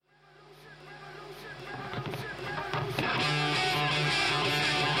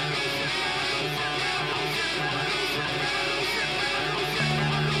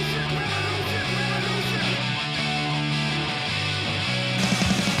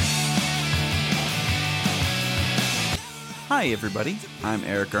Hi, everybody. I'm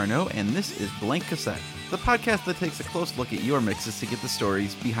Eric Arnault, and this is Blank Cassette, the podcast that takes a close look at your mixes to get the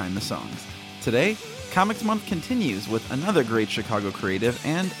stories behind the songs. Today, Comics Month continues with another great Chicago creative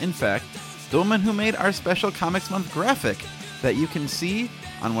and, in fact, the woman who made our special Comics Month graphic that you can see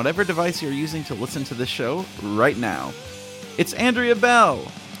on whatever device you're using to listen to this show right now. It's Andrea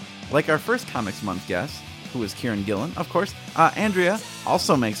Bell! Like our first Comics Month guest, who is Kieran Gillen, of course, Andrea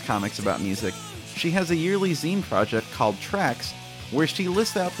also makes comics about music. She has a yearly zine project called Tracks, where she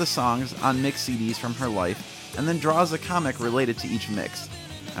lists out the songs on mix CDs from her life, and then draws a comic related to each mix.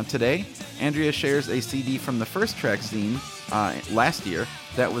 And today, Andrea shares a CD from the first Tracks zine last year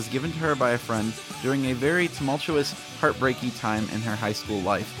that was given to her by a friend during a very tumultuous, heartbreaky time in her high school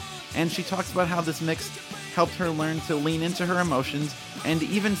life. And she talks about how this mix helped her learn to lean into her emotions and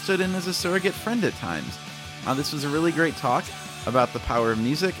even stood in as a surrogate friend at times. This was a really great talk about the power of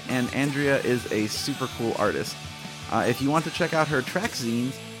music, and Andrea is a super cool artist. If you want to check out her track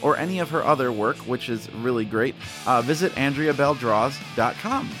zines or any of her other work, which is really great, visit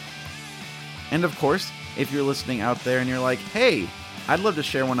AndreaBellDraws.com. And of course, if you're listening out there and you're like, hey, I'd love to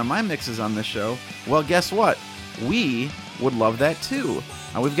share one of my mixes on this show, well, guess what? We would love that too.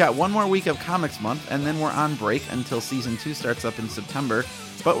 We've got one more week of Comics Month, and then we're on break until Season 2 starts up in September,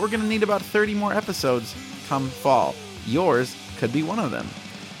 but we're going to need about 30 more episodes come fall. Yours could be one of them.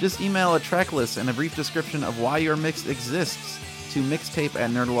 Just email a track list and a brief description of why your mix exists to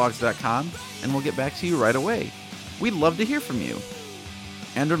mixtape@nerdologs.com, and we'll get back to you right away. We'd love to hear from you.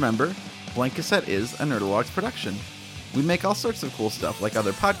 And remember, Blank Cassette is a Nerdologs production. We make all sorts of cool stuff like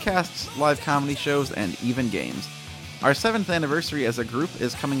other podcasts, live comedy shows, and even games. Our 7th anniversary as a group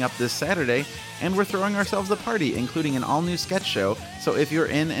is coming up this Saturday, and we're throwing ourselves a party, including an all-new sketch show, so if you're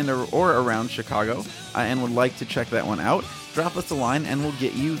in and or around Chicago and would like to check that one out, drop us a line and we'll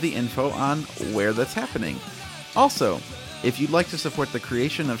get you the info on where that's happening. Also, if you'd like to support the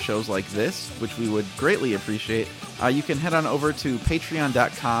creation of shows like this, which we would greatly appreciate, you can head on over to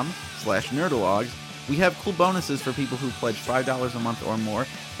patreon.com/nerdologs. We have cool bonuses for people who pledge $5 a month or more,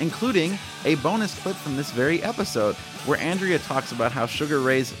 including a bonus clip from this very episode, where Andrea talks about how Sugar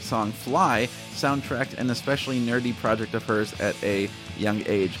Ray's song Fly soundtracked an especially nerdy project of hers at a young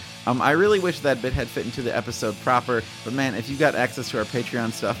age. I really wish that bit had fit into the episode proper, but man, if you got access to our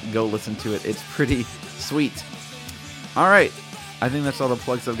Patreon stuff, go listen to it. It's pretty sweet. Alright, I think that's all the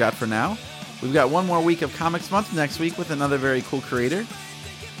plugs I've got for now. We've got one more week of Comics Month next week with another very cool creator.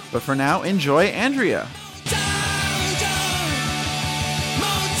 But for now, enjoy Andrea.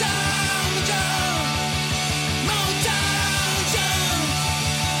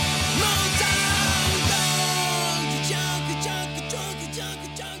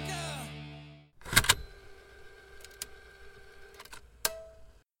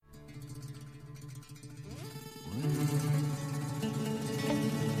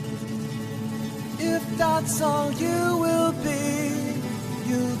 If that's all you will be,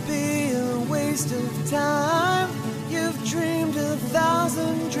 you'll be a waste of time. You've dreamed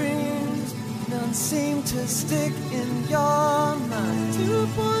 1,000 dreams, none seem to stick in your mind. 2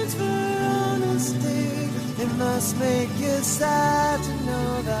 points for honesty. It must make you sad to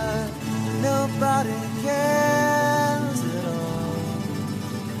know that nobody cares at all.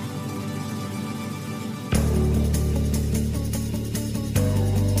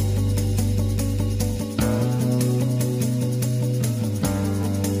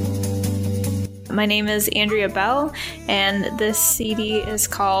 My name is Andrea Bell, and this CD is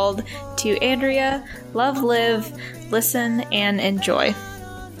called To Andrea, Love, Live, Listen, and Enjoy.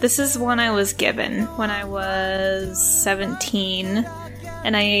 This is one I was given when I was 17,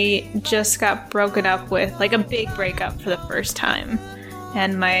 and I just got broken up with, like a big breakup for the first time.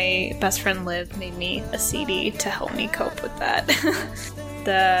 And my best friend Liv made me a CD to help me cope with that.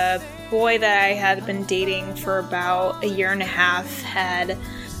 The boy that I had been dating for about a year and a half had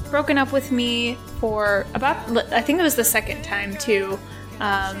broken up with me for about, I think it was the second time too,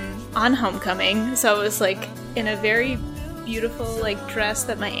 on homecoming. So it was like in a very beautiful like dress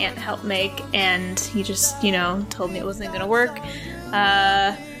that my aunt helped make, and he just, told me it wasn't gonna work.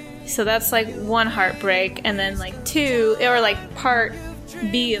 So that's like one heartbreak, and then like two, or like part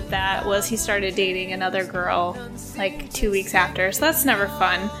B of that was he started dating another girl like 2 weeks after, so that's never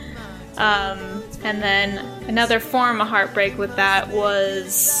fun. And then another form of heartbreak with that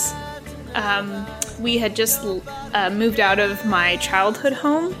was we had just moved out of my childhood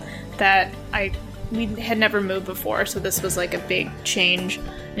home that we had never moved before, so this was like a big change.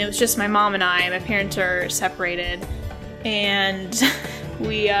 And it was just my mom and I. My parents are separated, and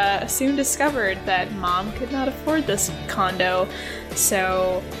we soon discovered that Mom could not afford this condo.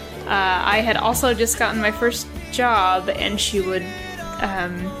 So I had also just gotten my first job, and she would,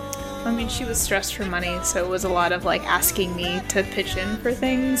 she was stressed for money, so it was a lot of like asking me to pitch in for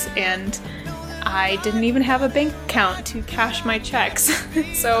things, and I didn't even have a bank account to cash my checks.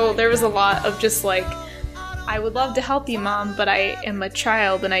 So there was a lot of just like, I would love to help you, Mom, but I am a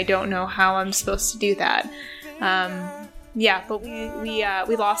child and I don't know how I'm supposed to do that. But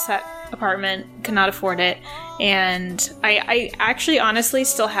we lost that apartment, could not afford it, and I actually honestly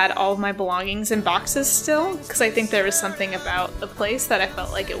still had all of my belongings in boxes still, because I think there was something about the place that I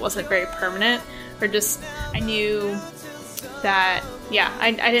felt like it wasn't very permanent, or just I knew that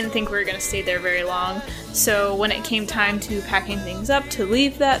I didn't think we were going to stay there very long. So when it came time to packing things up to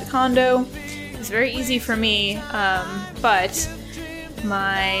leave that condo, it was very easy for me, but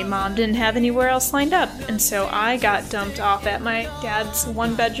my mom didn't have anywhere else lined up, and so I got dumped off at my dad's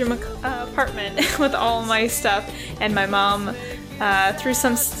one-bedroom apartment with all my stuff, and my mom threw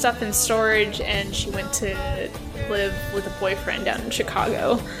some stuff in storage, and she went to live with a boyfriend down in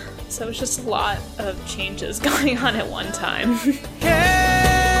Chicago. So it was just a lot of changes going on at one time.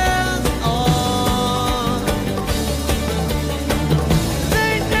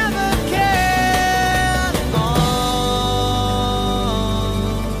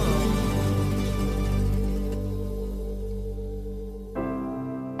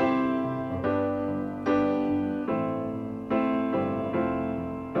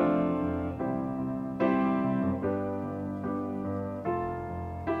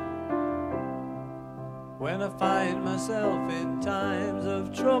 When I find myself in times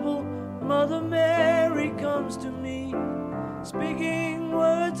of trouble, Mother Mary comes to me, speaking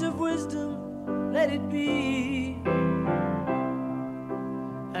words of wisdom, let it be.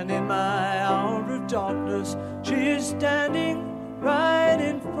 And in my hour of darkness, she is standing right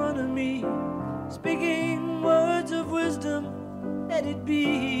in front of me, speaking words of wisdom, let it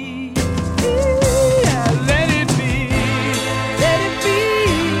be. Yeah, let it be, let it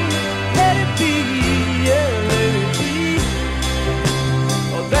be, let it be.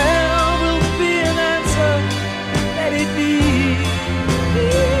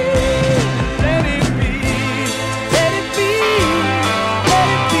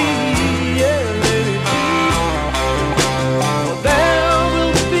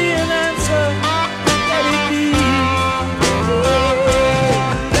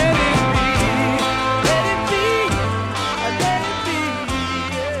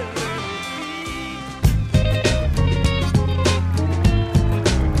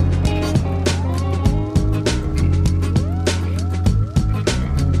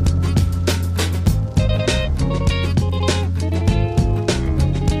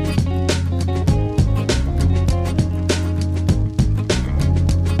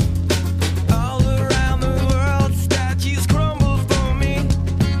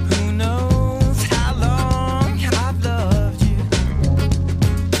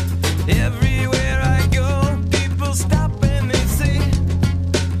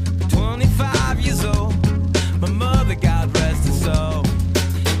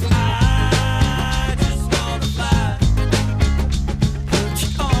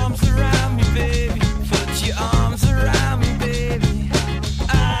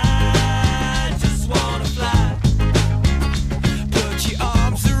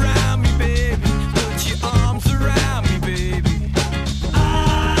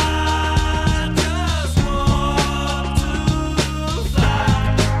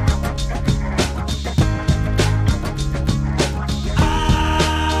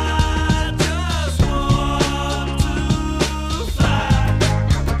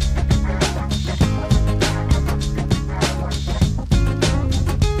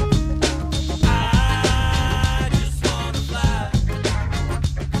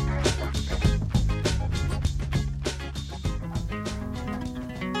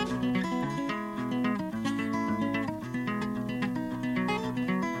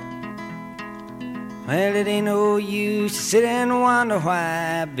 Well, it ain't no use to sit and wonder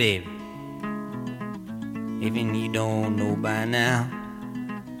why, baby, even you don't know by now.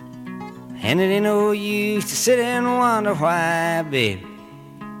 And it ain't no use to sit and wonder why, baby,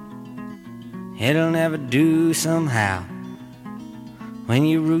 it'll never do somehow. When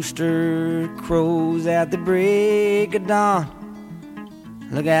your rooster crows at the break of dawn,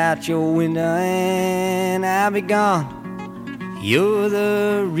 look out your window and I'll be gone. You're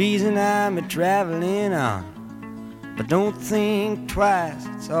the reason I'm a-traveling on, but don't think twice,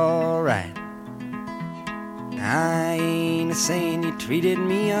 it's alright. I ain't a-saying you treated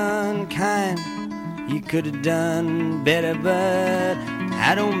me unkind, you could have done better, but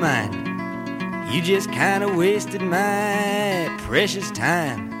I don't mind. You just kinda wasted my precious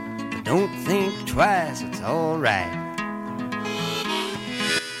time. Don't think twice, it's alright.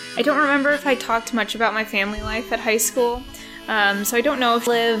 I don't remember if I talked much about my family life at high school, so I don't know if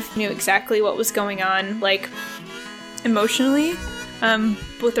Liv knew exactly what was going on, like, emotionally,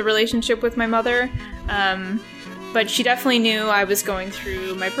 with the relationship with my mother, but she definitely knew I was going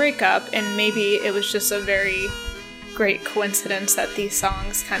through my breakup, and maybe it was just a very great coincidence that these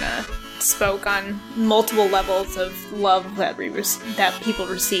songs kind of spoke on multiple levels of love that people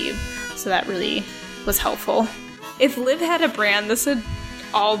receive, so that really was helpful. If Liv had a brand, this would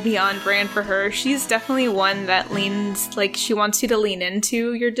all be on brand for her. She's definitely one that leans, like, she wants you to lean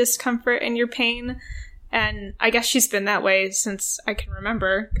into your discomfort and your pain, and I guess she's been that way since I can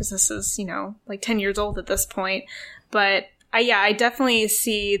remember, because this is, like 10 years old at this point, but I definitely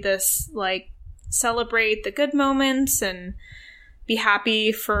see this, like, celebrate the good moments and be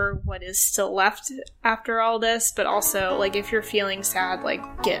happy for what is still left after all this, but also, like, if you're feeling sad, like,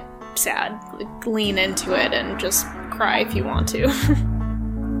 get sad, like, lean into it and just cry if you want to.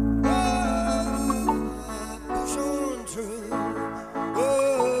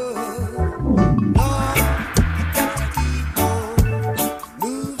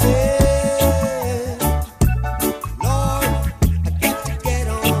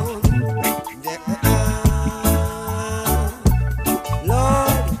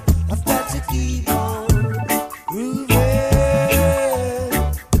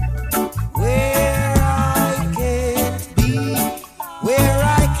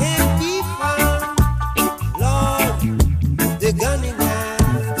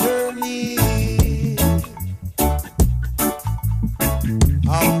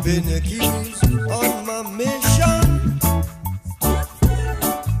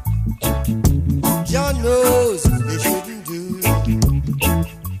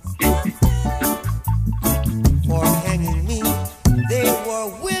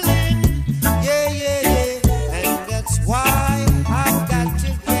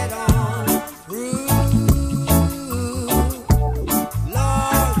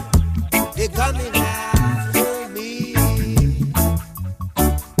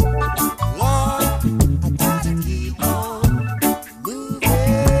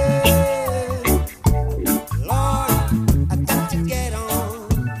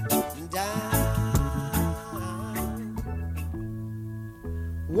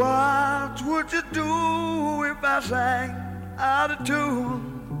 What would you do if I sang out of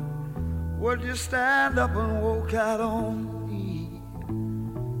tune? Would you stand up and walk out on me?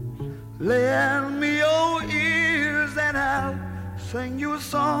 Lend me your ears and I'll sing you a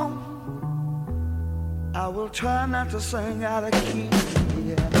song. I will try not to sing out of key.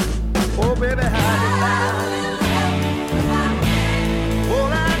 Yeah. Oh, baby, how do you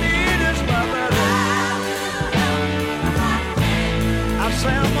all I need is my brother. I say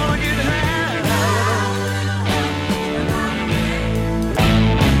I'm gonna get high.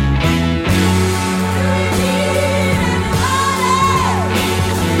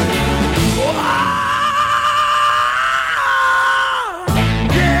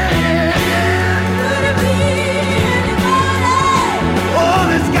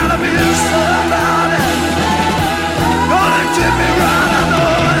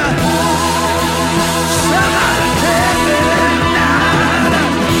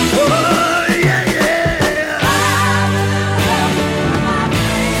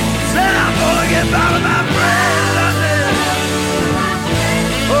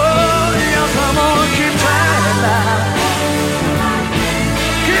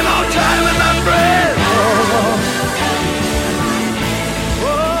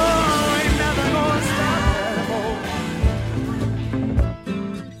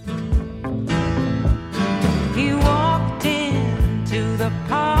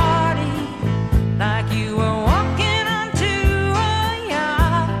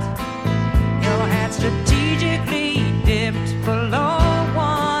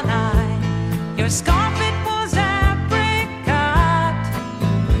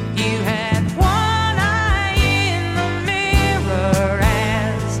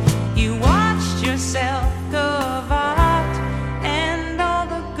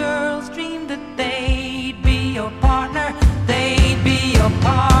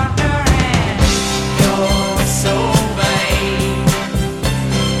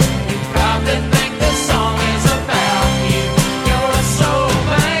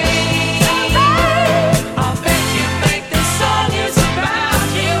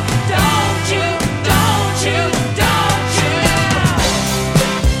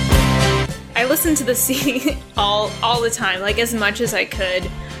 To the CD all the time, like as much as I could.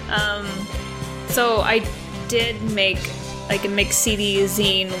 So I did make like a mixed CD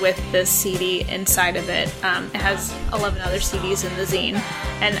zine with this CD inside of it. It has 11 other CDs in the zine.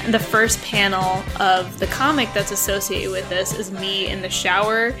 And the first panel of the comic that's associated with this is me in the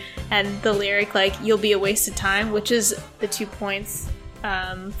shower, and the lyric, like, "You'll be a waste of time," which is the 2 points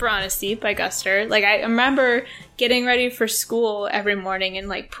for Honesty by Guster. Like, I remember getting ready for school every morning and,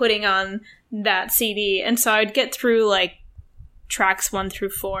 like, putting on that CD. And so I'd get through, like, tracks 1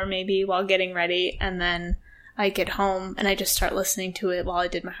 through 4 maybe while getting ready, and then I'd get home and I just start listening to it while I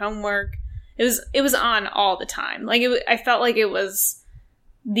did my homework. It was on all the time. Like, I felt like it was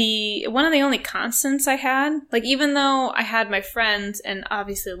one of the only constants I had. Like, even though I had my friends and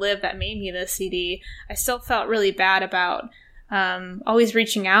obviously Liv that made me this CD, I still felt really bad about always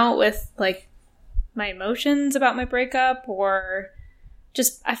reaching out with, like, my emotions about my breakup, or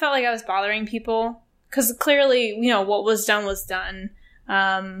just, I felt like I was bothering people, because clearly, you know, what was done was done,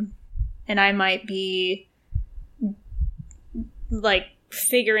 and I might be, like,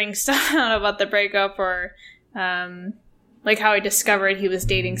 figuring stuff out about the breakup, or like how I discovered he was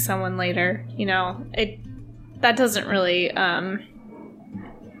dating someone later. You know, that doesn't really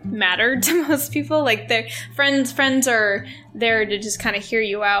matter to most people. Like, their friends are there to just kind of hear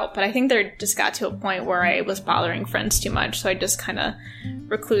you out, but I think they just got to a point where I was bothering friends too much, so I just kind of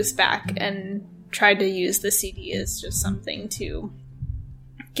recluse back and tried to use the CD as just something to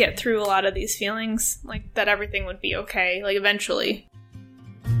get through a lot of these feelings, like that everything would be okay, like, eventually.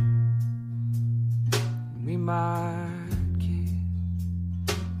 We might kiss.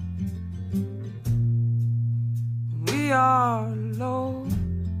 We are alone.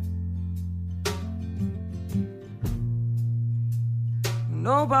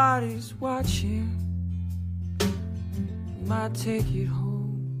 Nobody's watching. We might take it home.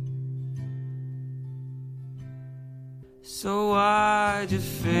 So I just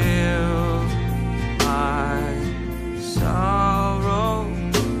feel my sorrow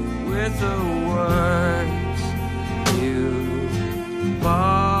with the words you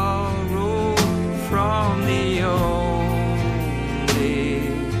borrow from the only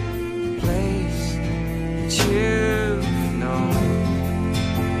place that you've known.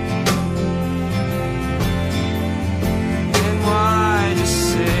 And why just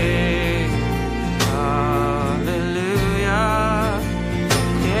say hallelujah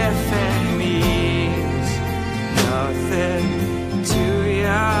if it means nothing to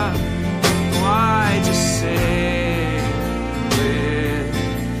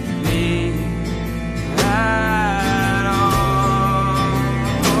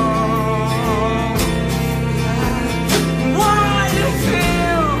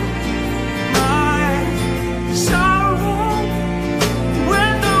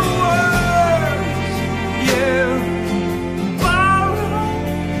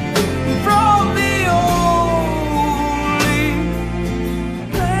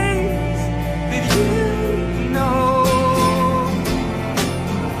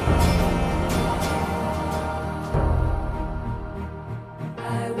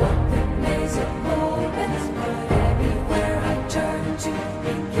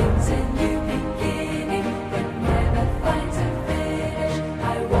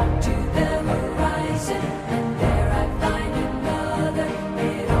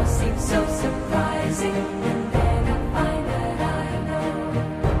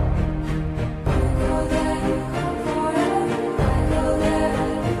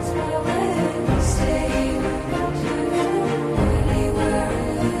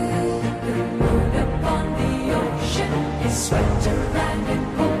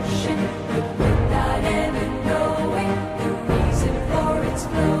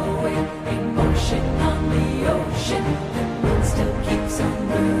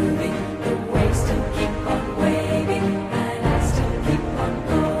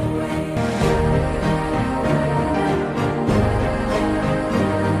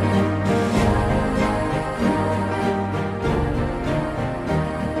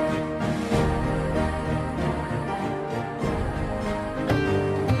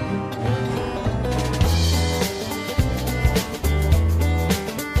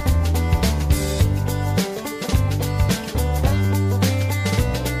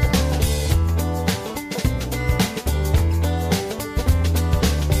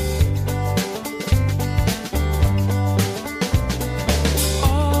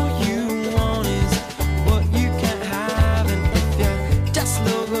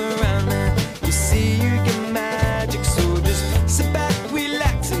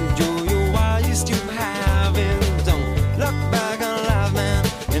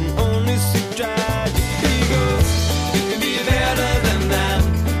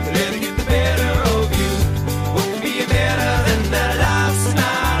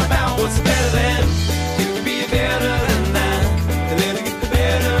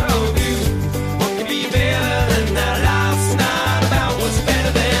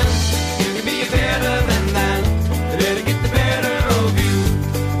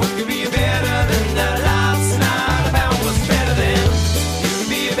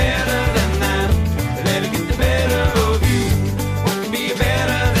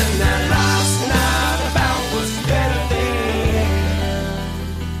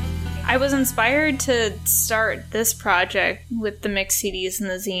I was inspired to start this project with the mixed CDs and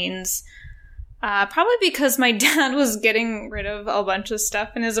the zines, probably because my dad was getting rid of a bunch of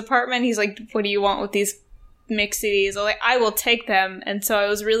stuff in his apartment. He's like, what do you want with these mixed CDs? I was like, I will take them. And so I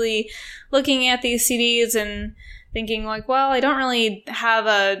was really looking at these CDs and thinking like, well, I don't really have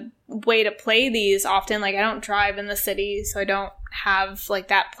a way to play these often. Like, I don't drive in the city, so I don't have like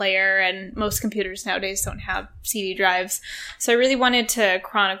that player, and most computers nowadays don't have CD drives. So I really wanted to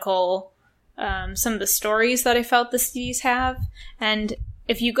chronicle some of the stories that I felt the CDs have. And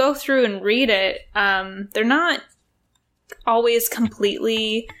if you go through and read it, they're not always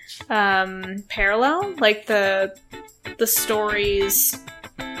completely parallel, like the stories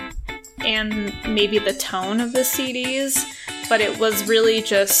and maybe the tone of the CDs, but it was really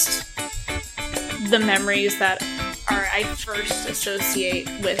just the memories that I first associate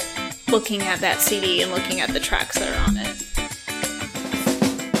with looking at that CD and looking at the tracks that are on it.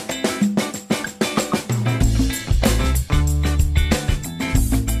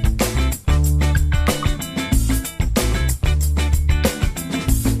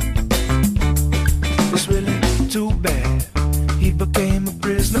 It's really too bad. He became a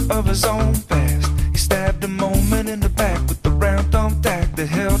prisoner of his own past. He stabbed a moment in the back with the round thumb tack that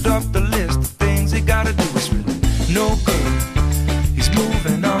held up the list of things he gotta do. It's really no good. He's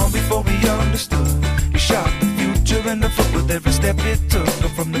moving on before he understood. He shot the future in the foot with every step he took.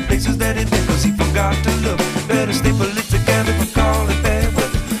 And from the places that he been, cause he forgot to look. Better staple it together and call it bad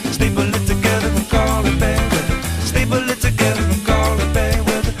weather. Staple it together and call it bad weather. Staple it together and call it bad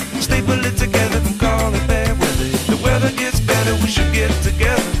weather. Staple it together and call it bad weather. If the weather gets better, we should get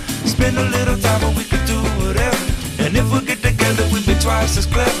together. Spend a little time and we could do whatever. And if we get together, we'll be twice as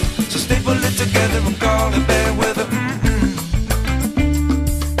clever. So staple it together and call it bad weather.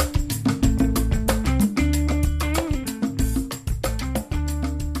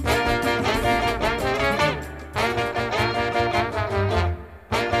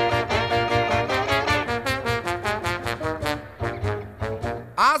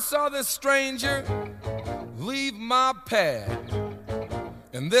 I saw this stranger leave my pad,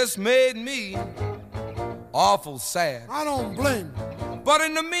 and this made me awful sad. I don't blame you. But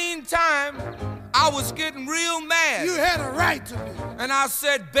in the meantime, I was getting real mad. You had a right to be. And I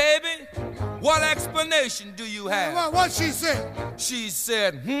said, baby, what explanation do you have? What she said? She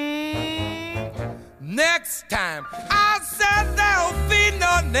said, next time. I said, there'll be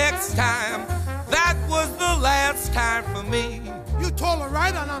no next time. That was the last time for me. You told her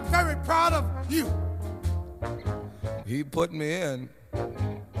right, and I'm very proud of you. He put me in a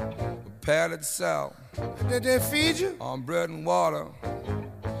padded cell. Did they feed you? On bread and water.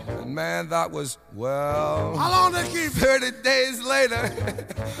 And man, that was, well... How long did they keep you? 30 days later,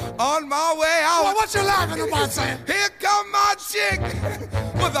 on my way out... Well, what you laughing about, Sam? Here come my chick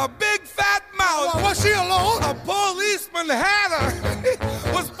with a big fat mouth. Well, was she alone? A policeman had her,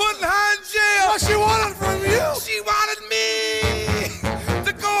 was putting her in jail. What she wanted from you? She wanted me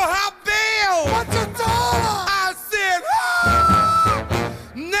to go have bail. What you told her? I said,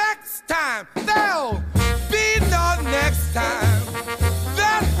 next time, there'll be no next time.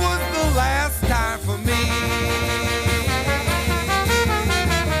 That was the last time for me.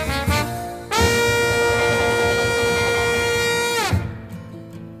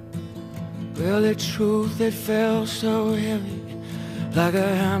 Well, the truth, it fell so heavy, like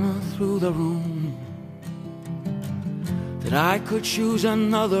a hammer through the room, that I could choose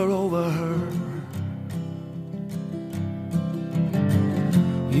another over her.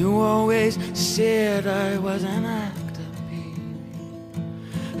 You always said I was an actor, baby.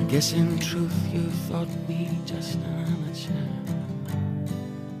 I guess in truth you thought me just an amateur.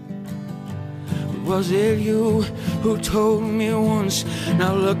 Was it you who told me once?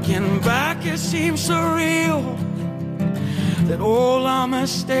 Now looking back, it seems surreal that all our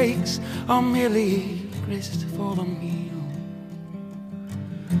mistakes are merely grist for the meal.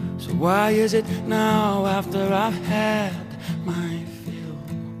 So why is it now, after I've had my fill,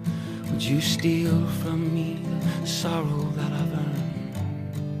 would you steal from me the sorrow that I've earned?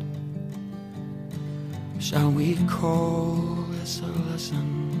 Shall we call this a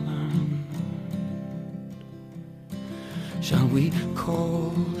lesson learned? Shall we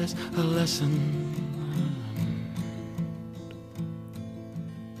call this a lesson learned?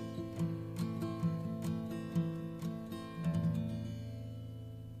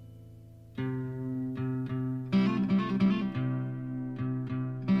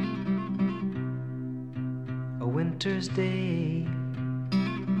 A winter's day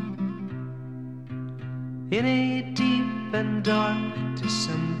in a deep and dark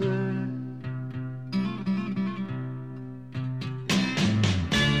December,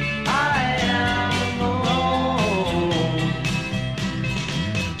 I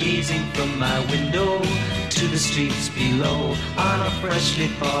my window to the streets below on a freshly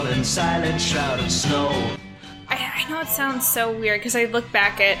fallen silent shroud of snow. I know it sounds so weird because I look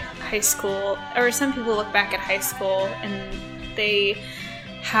back at high school, or some people look back at high school and they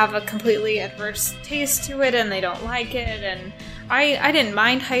have a completely adverse taste to it and they don't like it, and I didn't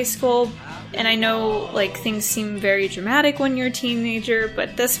mind high school, and I know like things seem very dramatic when you're a teenager,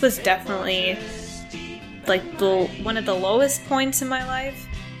 but this was definitely like one of the lowest points in my life.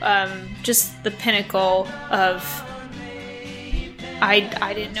 Just the pinnacle of I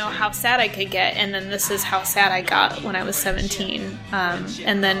didn't know how sad I could get, and then this is how sad I got when I was 17.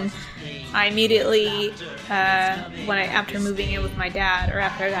 And then I immediately, after moving in with my dad, or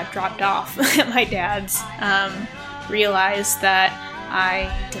after I got dropped off at my dad's, realized that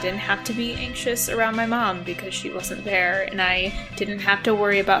I didn't have to be anxious around my mom because she wasn't there, and I didn't have to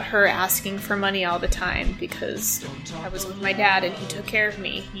worry about her asking for money all the time because I was with my dad and he took care of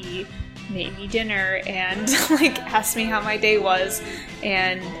me. He made me dinner and like asked me how my day was,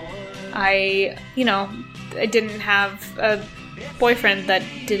 and I didn't have a boyfriend that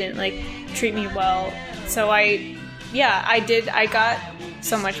didn't like treat me well. So I got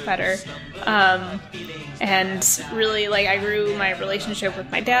so much better. And really, like, I grew my relationship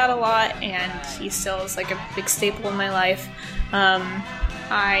with my dad a lot, and he still is like a big staple in my life.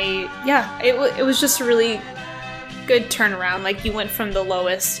 It was just a really good turnaround. Like, you went from the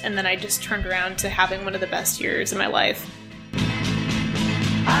lowest, and then I just turned around to having one of the best years of my life.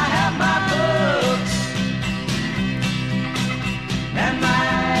 I have my books and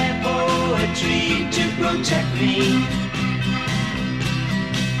my poetry to protect me.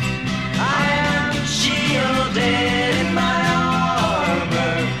 I am shielded in my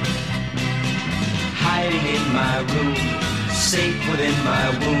armor, hiding in my room, safe within my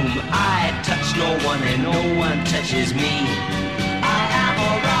womb. I touch no one and no one touches me. I am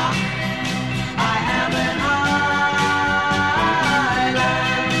a rock, I am an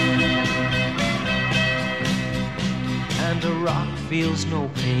island, and a rock feels no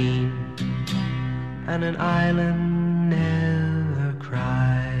pain, and an island never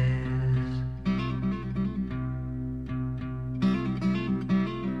cries.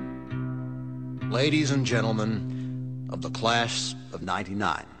 Ladies and gentlemen of the class of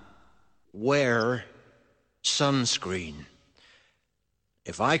 99, wear sunscreen.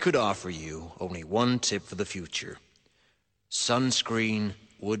 If I could offer you only one tip for the future, sunscreen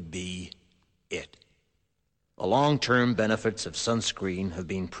would be it. The long-term benefits of sunscreen have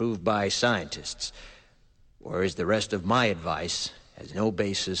been proved by scientists, whereas the rest of my advice has no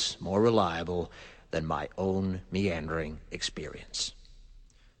basis more reliable than my own meandering experience.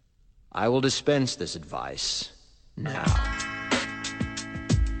 I will dispense this advice now.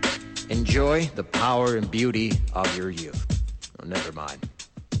 Enjoy the power and beauty of your youth. Oh, never mind.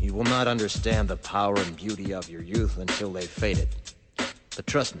 You will not understand the power and beauty of your youth until they've faded. But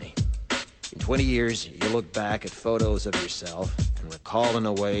trust me, in 20 years, you'll look back at photos of yourself and recall in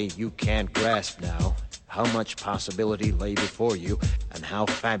a way you can't grasp now how much possibility lay before you and how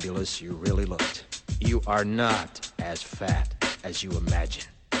fabulous you really looked. You are not as fat as you imagine.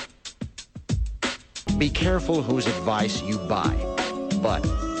 Be careful whose advice you buy, but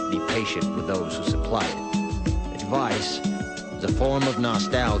be patient with those who supply it. Advice is a form of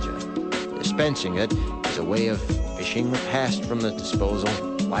nostalgia. Dispensing it is a way of fishing the past from the disposal,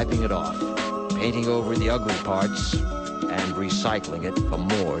 wiping it off, painting over the ugly parts, and recycling it for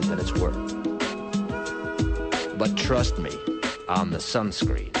more than it's worth. But trust me on the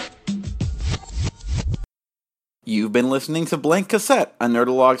sunscreen. You've been listening to Blank Cassette, a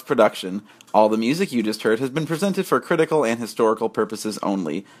Nerdalogs production. All the music you just heard has been presented for critical and historical purposes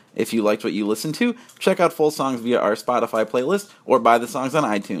only. If you liked what you listened to, check out full songs via our Spotify playlist or buy the songs on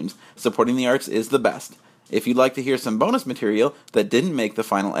iTunes. Supporting the arts is the best. If you'd like to hear some bonus material that didn't make the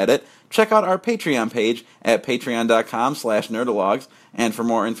final edit, check out our Patreon page at patreon.com/nerdalogs. And for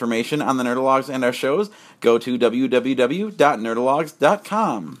more information on the Nerdalogs and our shows, go to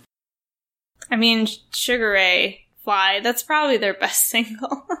www.nerdalogs.com. I mean, Sugar Ray, Fly, that's probably their best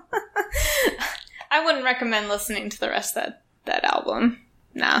single. I wouldn't recommend listening to the rest of that album.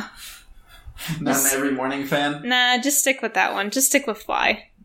 Nah. Not an every morning fan? Nah, just stick with that one. Just stick with Fly.